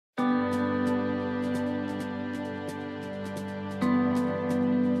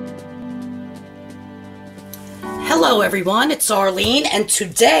Hello everyone, it's Arlene, and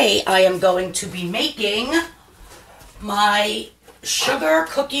today I am going to be making my sugar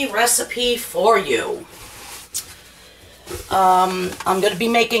cookie recipe for you. I'm going to be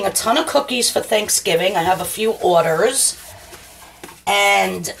making a ton of cookies for Thanksgiving. I have a few orders,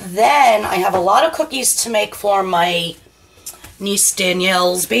 and then I have a lot of cookies to make for my niece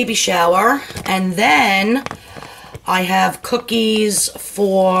Danielle's baby shower, and then I have cookies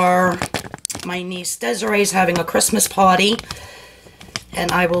for my niece Desiree's having a Christmas party,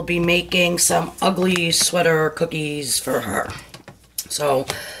 and I will be making some ugly sweater cookies for her. So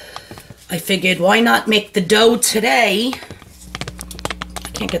I figured, why not make the dough today? I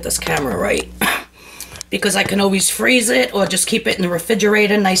can't get this camera right. Because I can always freeze it or just keep it in the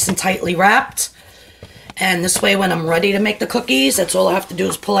refrigerator nice and tightly wrapped. And this way when I'm ready to make the cookies, that's all I have to do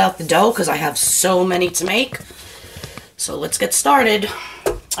is pull out the dough because I have so many to make. So let's get started.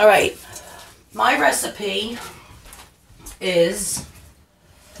 All right. My recipe is,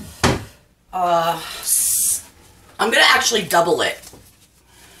 I'm going to actually double it.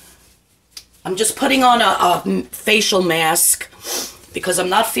 I'm just putting on a facial mask because I'm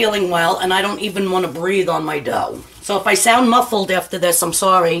not feeling well and I don't even want to breathe on my dough. So if I sound muffled after this, I'm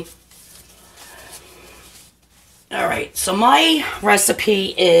sorry. All right, so my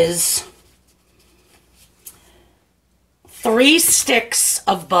recipe is 3 sticks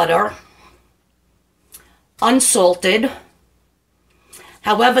of butter, unsalted.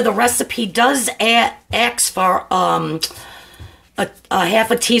 However, the recipe does ask for a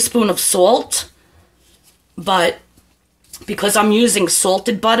half a teaspoon of salt, but because I'm using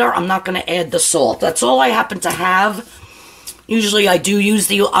salted butter, I'm not going to add the salt. That's all I happen to have. Usually I do use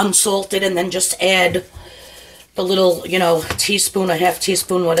the unsalted and then just add the little, you know, teaspoon, a half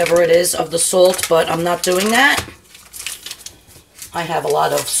teaspoon, whatever it is, of the salt, but I'm not doing that. I have a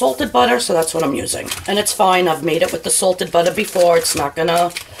lot of salted butter, so that's what I'm using. And it's fine. I've made it with the salted butter before. It's not going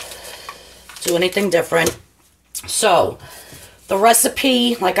to do anything different. So, the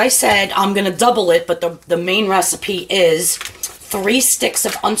recipe, like I said, I'm going to double it, but the main recipe is 3 sticks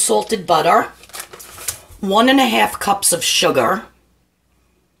of unsalted butter, 1.5 cups of sugar,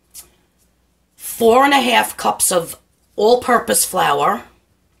 4.5 cups of all-purpose flour,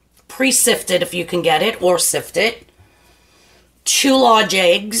 pre-sifted if you can get it, or sift it, 2 large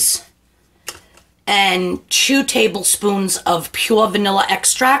eggs, and 2 tablespoons of pure vanilla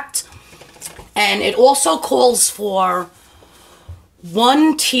extract. And it also calls for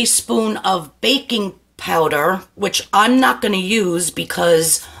 1 teaspoon of baking powder, which I'm not going to use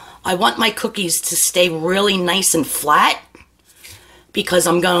because I want my cookies to stay really nice and flat, because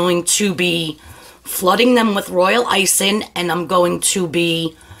I'm going to be flooding them with royal icing and I'm going to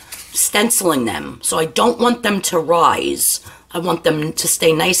be stenciling them. So I don't want them to rise. I want them to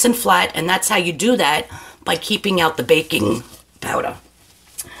stay nice and flat, and that's how you do that, by keeping out the baking powder.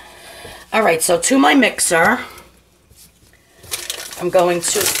 All right, so to my mixer, I'm going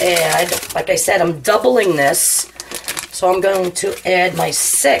to add, like I said, I'm doubling this, so I'm going to add my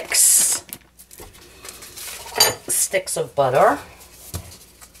 6 sticks of butter.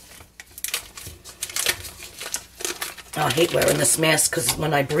 I hate wearing this mask because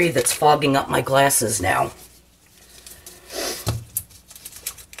when I breathe, it's fogging up my glasses now.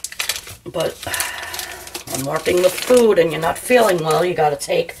 But when working with food and you're not feeling well, you got to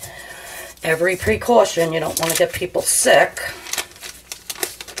take every precaution. You don't want to get people sick.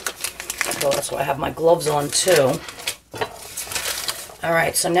 So that's why I have my gloves on too. All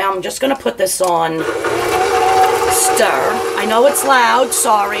right, so now I'm just going to put this on stir. I know it's loud,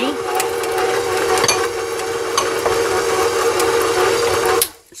 sorry.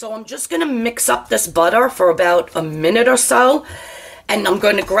 So I'm just going to mix up this butter for about a minute or so. And I'm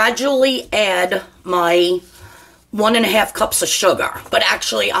going to gradually add my 1.5 cups of sugar. But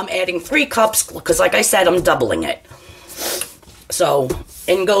actually, I'm adding 3 cups because, like I said, I'm doubling it. So,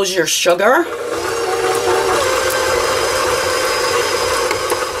 in goes your sugar.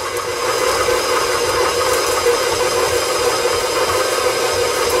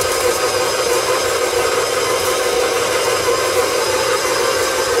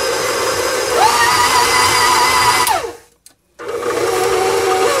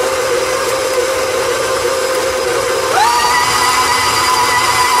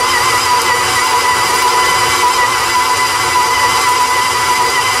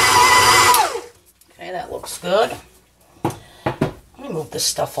 Good. Let me move this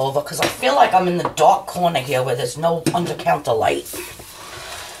stuff over because I feel like I'm in the dark corner here where there's no under-counter light.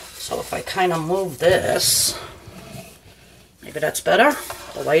 So if I kind of move this, maybe that's better,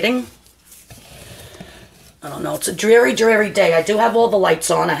 the lighting. I don't know. It's a dreary, dreary day. I do have all the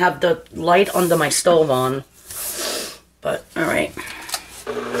lights on. I have the light under my stove on. But, all right.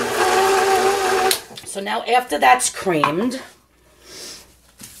 So now after that's creamed,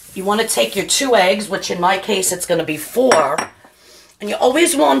 you want to take your 2 eggs, which in my case it's going to be 4, and you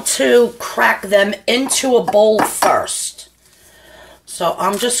always want to crack them into a bowl first. So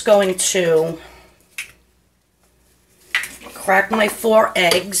I'm just going to crack my 4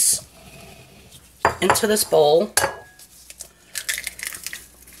 eggs into this bowl.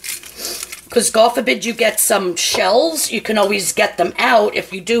 Because God forbid you get some shells, you can always get them out.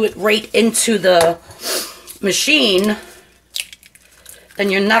 If you do it right into the machine, then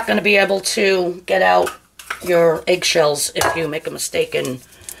you're not going to be able to get out your eggshells if you make a mistake and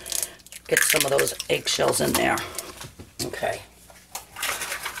get some of those eggshells in there. Okay.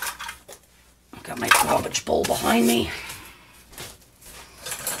 Got my garbage bowl behind me.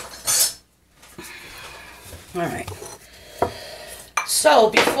 All right. So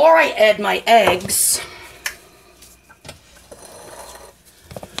before I add my eggs,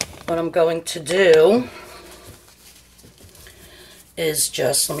 what I'm going to do is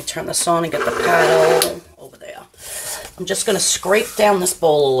just, let me turn this on and get the paddle over there. I'm just going to scrape down this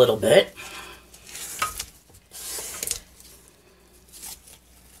bowl a little bit.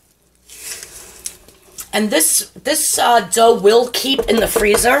 And this dough will keep in the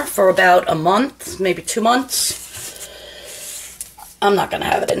freezer for about a month, maybe 2 months. I'm not going to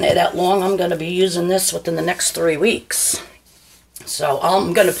have it in there that long. I'm going to be using this within the next 3 weeks. So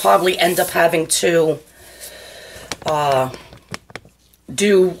I'm going to probably end up having to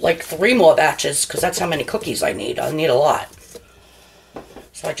do like 3 more batches, because that's how many cookies I need. I need a lot.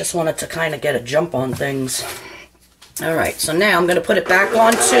 So I just wanted to kind of get a jump on things. All right, so now I'm going to put it back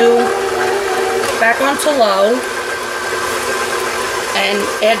onto low and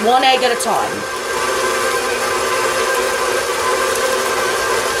add 1 egg at a time.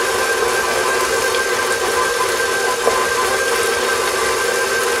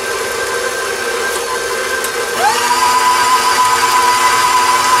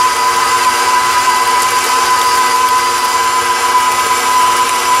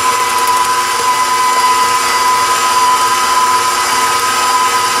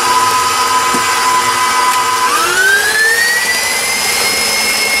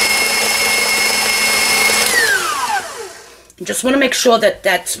 Just want to make sure that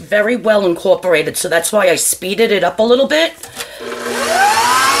that's very well incorporated, so that's why I speeded it up a little bit.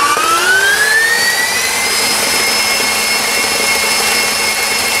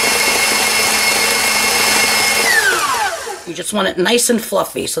 You just want it nice and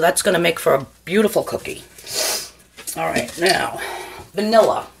fluffy, so that's going to make for a beautiful cookie. All right, now,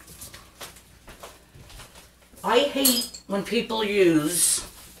 vanilla. I hate when people use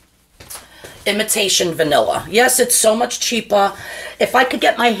imitation vanilla. Yes, it's so much cheaper. If I could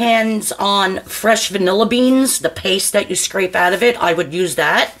get my hands on fresh vanilla beans, the paste that you scrape out of it, I would use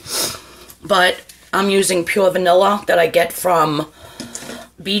that. But I'm using pure vanilla that I get from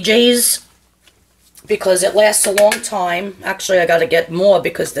BJ's because it lasts a long time. Actually, I got to get more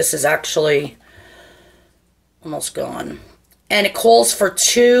because this is actually almost gone. And it calls for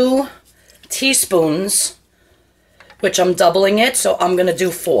 2 teaspoons, which I'm doubling it, so I'm going to do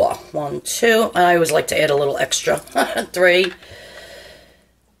 4. 1, 2, I always like to add a little extra. 3,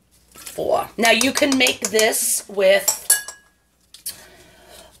 4. Now you can make this with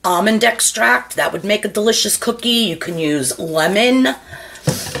almond extract. That would make a delicious cookie. You can use lemon.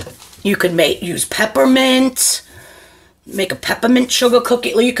 You can use peppermint. Make a peppermint sugar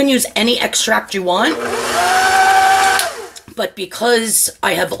cookie. You can use any extract you want. But because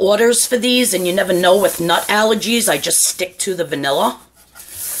I have orders for these, and you never know with nut allergies, I just stick to the vanilla.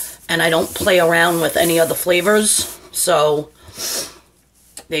 And I don't play around with any other flavors. So,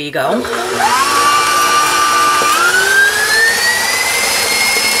 there you go.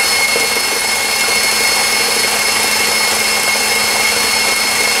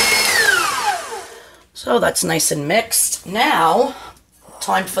 So that's nice and mixed. Now,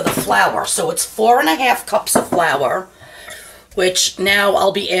 time for the flour. So it's 4½ cups of flour, which now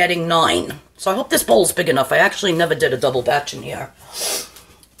I'll be adding 9. So I hope this bowl's big enough. I actually never did a double batch in here.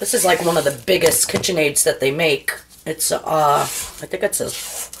 This is like one of the biggest KitchenAids that they make. It's, I think it's a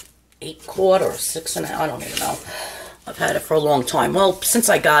 8-quart or 6½, I don't even know. I've had it for a long time. Well, since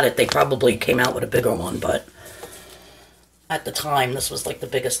I got it, they probably came out with a bigger one, but at the time, this was like the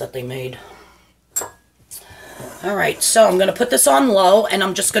biggest that they made. Alright, so I'm going to put this on low, and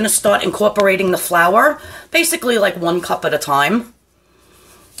I'm just going to start incorporating the flour, basically like 1 cup at a time.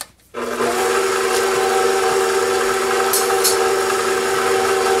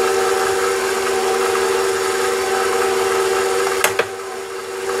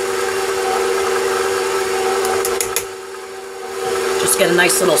 get a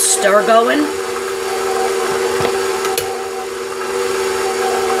nice little stir going.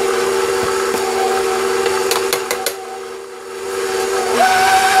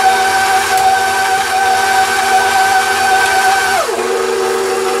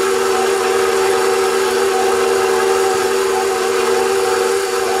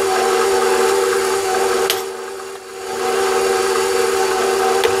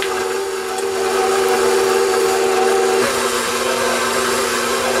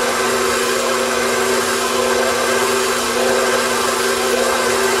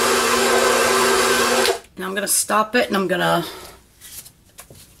 I'm going to stop it and I'm going to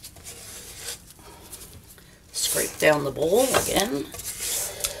scrape down the bowl again.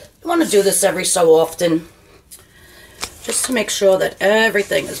 I want to do this every so often just to make sure that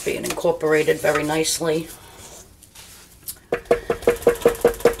everything is being incorporated very nicely.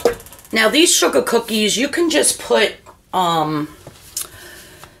 Now these sugar cookies, you can just put,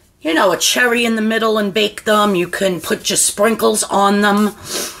 you know, a cherry in the middle and bake them. You can put just sprinkles on them.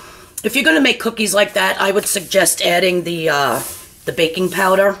 If you're going to make cookies like that, I would suggest adding the baking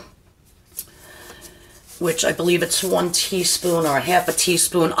powder, which I believe it's 1 teaspoon or 1/2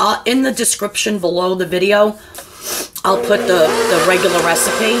 teaspoon. In the description below the video, I'll put the regular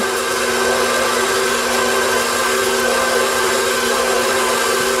recipe.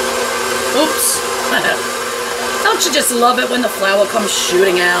 Oops. Don't you just love it when the flour comes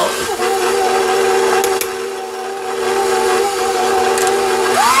shooting out?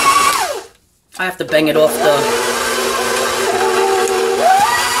 I have to bang it off the...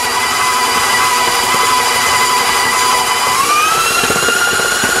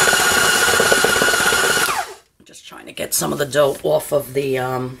 I'm just trying to get some of the dough off of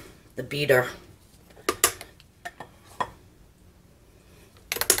the beater.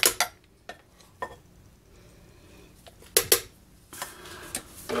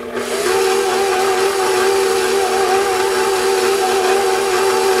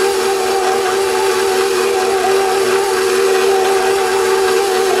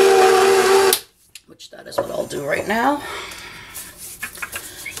 Right now.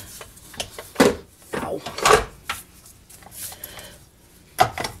 Ow.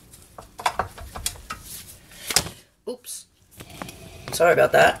 Oops. Sorry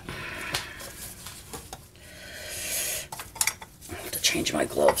about that. I have to change my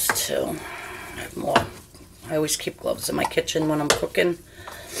gloves too. I have more. I always keep gloves in my kitchen when I'm cooking.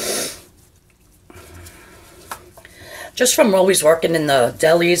 Just from always working in the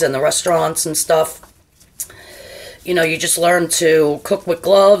delis and the restaurants and stuff. You know, you just learn to cook with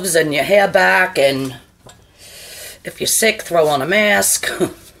gloves and your hair back, and if you're sick, throw on a mask.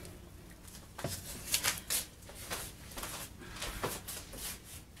 Alright,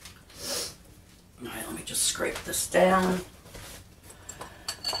 let me just scrape this down.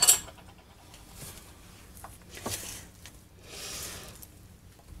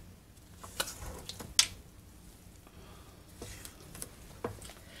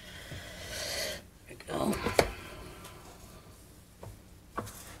 There we go.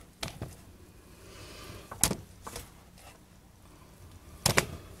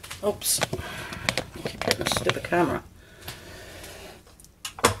 Oops, I keep hitting the stupid camera.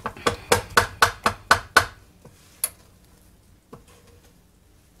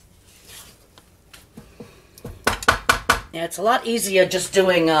 Yeah, it's a lot easier just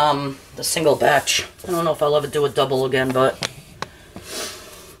doing the single batch. I don't know if I'll ever do a double again, but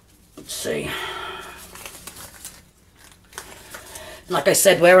let's see. Like I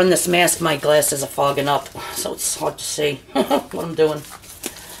said, wearing this mask, my glasses are fogging up, so it's hard to see what I'm doing.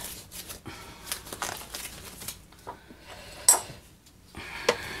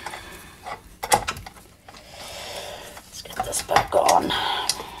 Let's get this back on.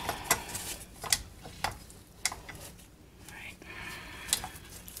 Right.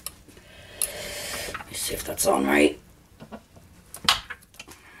 Let me see if that's on right.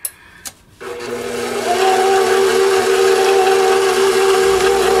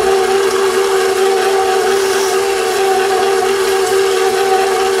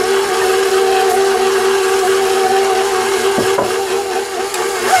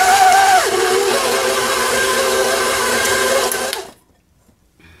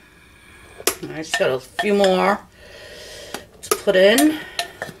 I just got a few more to put in,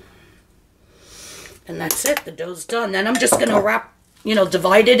 and that's it. The dough's done. Then I'm just going to wrap, you know,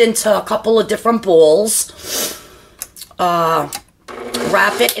 divide it into a couple of different balls, wrap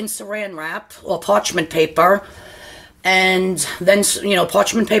it in saran wrap or parchment paper, and then, you know,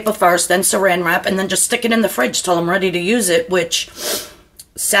 parchment paper first, then saran wrap, and then just stick it in the fridge till I'm ready to use it, which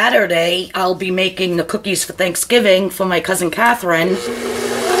Saturday, I'll be making the cookies for Thanksgiving for my cousin Catherine,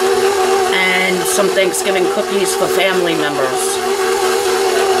 and some Thanksgiving cookies for family members.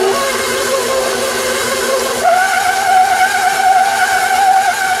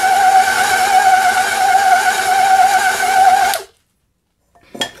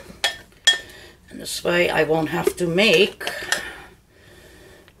 And this way I won't have to make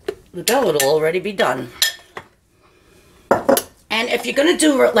the dough. It'll already be done. And if you're going to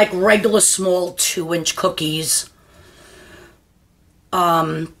do like regular small 2-inch cookies,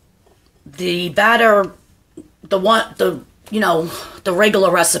 the batter, the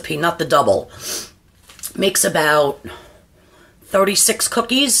regular recipe, not the double, makes about 36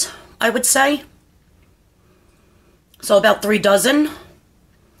 cookies, I would say. So about 3 dozen.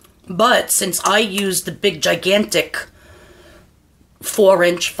 But since I use the big gigantic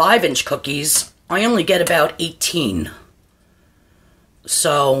 4-inch, 5-inch cookies, I only get about 18.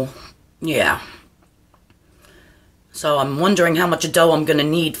 So, yeah. So I'm wondering how much dough I'm going to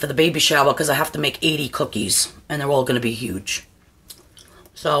need for the baby shower, because I have to make 80 cookies, and they're all going to be huge.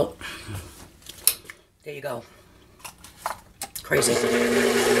 So, there you go. Crazy.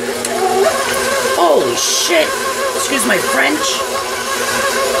 Holy shit. Excuse my French.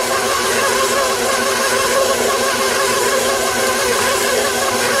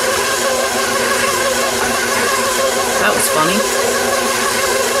 That was funny.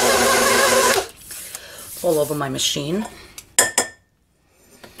 All over my machine.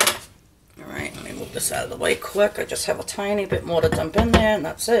 Alright, let me move this out of the way quick. I just have a tiny bit more to dump in there, and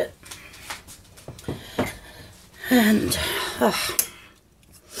that's it. And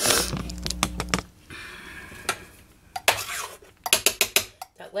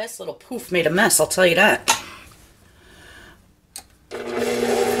that last little poof made a mess, I'll tell you that.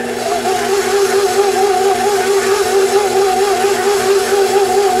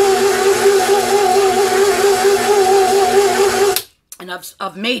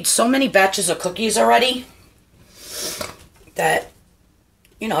 I've made so many batches of cookies already that,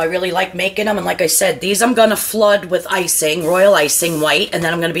 you know, I really like making them. And like I said, these I'm going to flood with icing, royal icing, white, and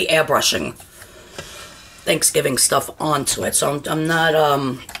then I'm going to be airbrushing Thanksgiving stuff onto it. So I'm not,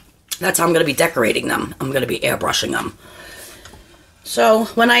 that's how I'm going to be decorating them. I'm going to be airbrushing them. So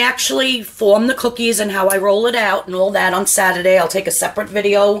when I actually form the cookies and how I roll it out and all that on Saturday, I'll take a separate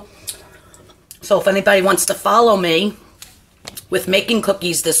video. So if anybody wants to follow me with making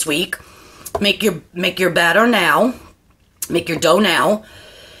cookies this week, make your batter now, make your dough now,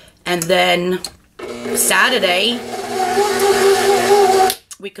 and then Saturday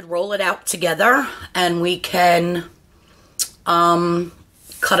we could roll it out together, and we can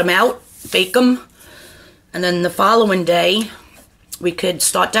cut them out, bake them, and then the following day we could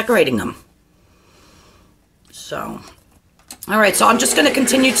start decorating them. So, all right, so I'm just going to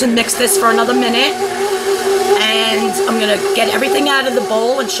continue to mix this for another minute. And I'm going to get everything out of the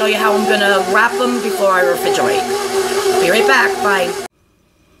bowl and show you how I'm going to wrap them before I refrigerate. Be right back. Bye.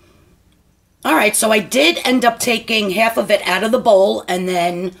 Alright, so I did end up taking half of it out of the bowl, and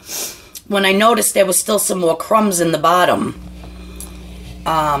then when I noticed there was still some more crumbs in the bottom,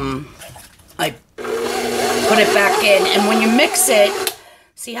 I put it back in. And when you mix it,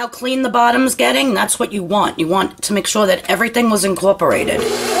 see how clean the bottom's getting? That's what you want. You want to make sure that everything was incorporated.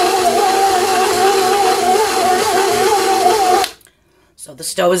 So the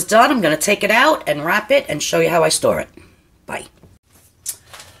dough is done. I'm going to take it out and wrap it and show you how I store it. Bye.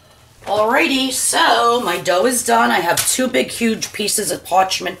 Alrighty, so my dough is done. I have 2 big, huge pieces of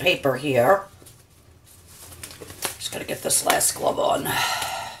parchment paper here. Just got to get this last glove on.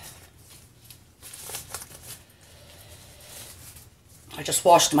 I just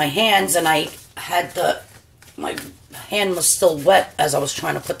washed my hands, and I had my hand was still wet as I was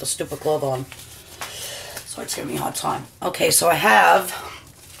trying to put the stupid glove on. So it's giving me a hard time. Okay, so I have,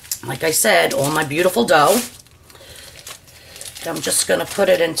 like I said, all my beautiful dough. I'm just going to put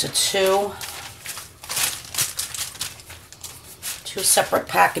it into two separate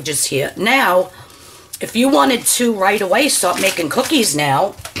packages here. Now, if you wanted to right away start making cookies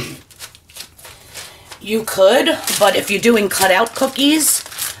now, you could, but if you're doing cutout cookies,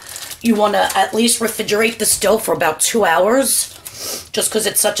 you want to at least refrigerate the dough for about 2 hours. Just because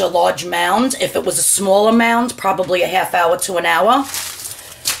it's such a large mound. If it was a smaller mound, probably a half hour to an hour.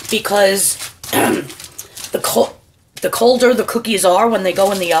 Because the colder the cookies are when they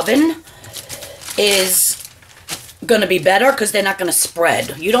go in the oven is going to be better, because they're not going to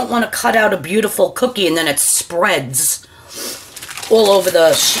spread. You don't want to cut out a beautiful cookie and then it spreads all over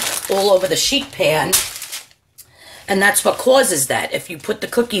the sheet pan. And that's what causes that, if you put the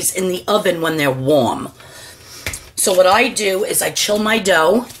cookies in the oven when they're warm. So what I do is I chill my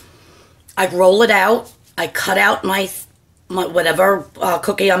dough, I roll it out, I cut out my whatever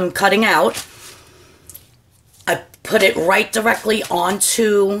cookie I'm cutting out, I put it right directly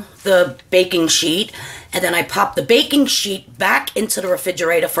onto the baking sheet, and then I pop the baking sheet back into the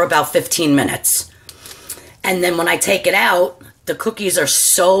refrigerator for about 15 minutes. And then when I take it out, the cookies are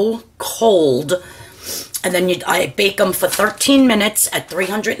so cold, and then I bake them for 13 minutes at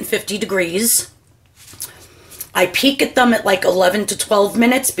 350 degrees. I peek at them at like 11 to 12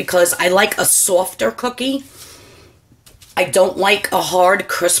 minutes because I like a softer cookie. I don't like a hard,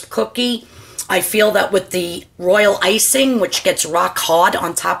 crisp cookie. I feel that with the royal icing, which gets rock hard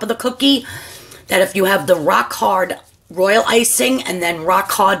on top of the cookie, that if you have the rock hard royal icing and then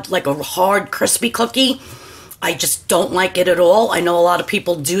rock hard, like a hard, crispy cookie, I just don't like it at all. I know a lot of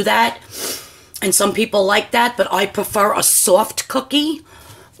people do that, and some people like that, but I prefer a soft cookie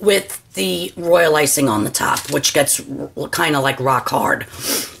with the royal icing on the top, which gets kind of like rock hard.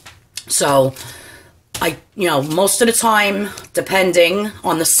 So most of the time, depending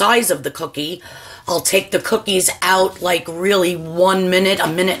on the size of the cookie, I'll take the cookies out like really 1 minute, a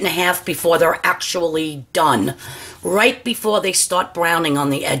minute and a half before they're actually done, right before they start browning on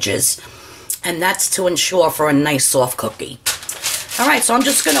the edges. And that's to ensure for a nice soft cookie. All right, so I'm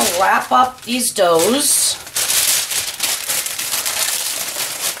just gonna wrap up these doughs.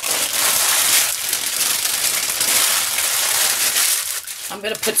 I'm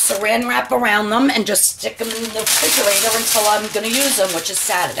going to put saran wrap around them and just stick them in the refrigerator until I'm going to use them, which is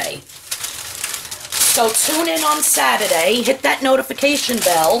Saturday. So tune in on Saturday. Hit that notification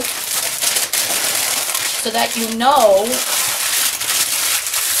bell so that you know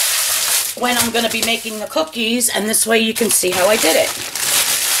when I'm going to be making the cookies, and this way you can see how I did it.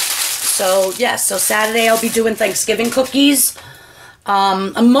 So, yeah, so Saturday I'll be doing Thanksgiving cookies.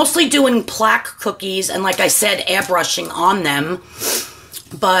 I'm mostly doing plaque cookies and, like I said, airbrushing on them.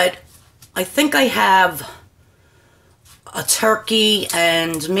 But I think I have a turkey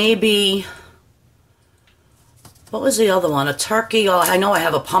and maybe, what was the other one? A turkey, or I know I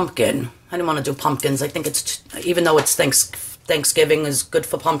have a pumpkin. I didn't want to do pumpkins. I think it's, even though it's Thanksgiving is good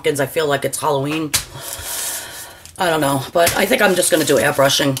for pumpkins, I feel like it's Halloween. I don't know, but I think I'm just going to do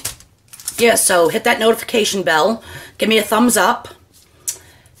airbrushing. Yeah, so hit that notification bell. Give me a thumbs up.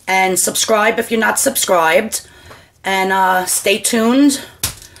 And subscribe if you're not subscribed. And stay tuned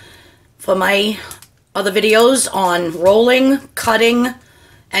for my other videos on rolling, cutting,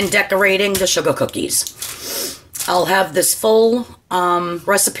 and decorating the sugar cookies. I'll have this full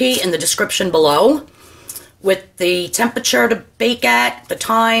recipe in the description below with the temperature to bake at, the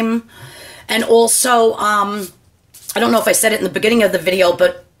time, and also, I don't know if I said it in the beginning of the video,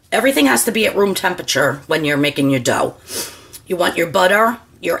 but everything has to be at room temperature when you're making your dough. You want your butter,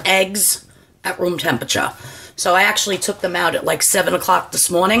 your eggs at room temperature. So I actually took them out at like 7 o'clock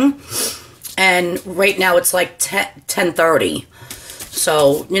this morning, and right now it's like 10:30.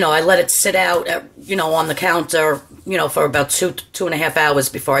 So, I let it sit out, at, on the counter, for about two and a half hours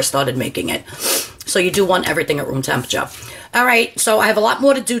before I started making it. So you do want everything at room temperature. All right, so I have a lot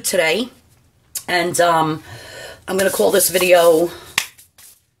more to do today, and I'm going to call this video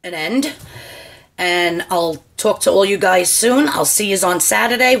an end. And I'll talk to all you guys soon. I'll see you on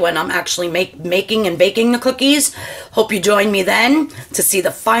Saturday when I'm actually making and baking the cookies. Hope you join me then to see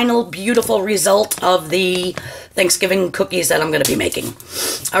the final beautiful result of the Thanksgiving cookies that I'm going to be making.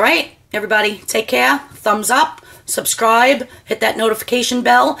 All right, everybody, take care. Thumbs up, subscribe, hit that notification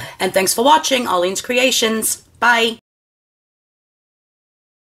bell, and thanks for watching Arlene's Creations. Bye.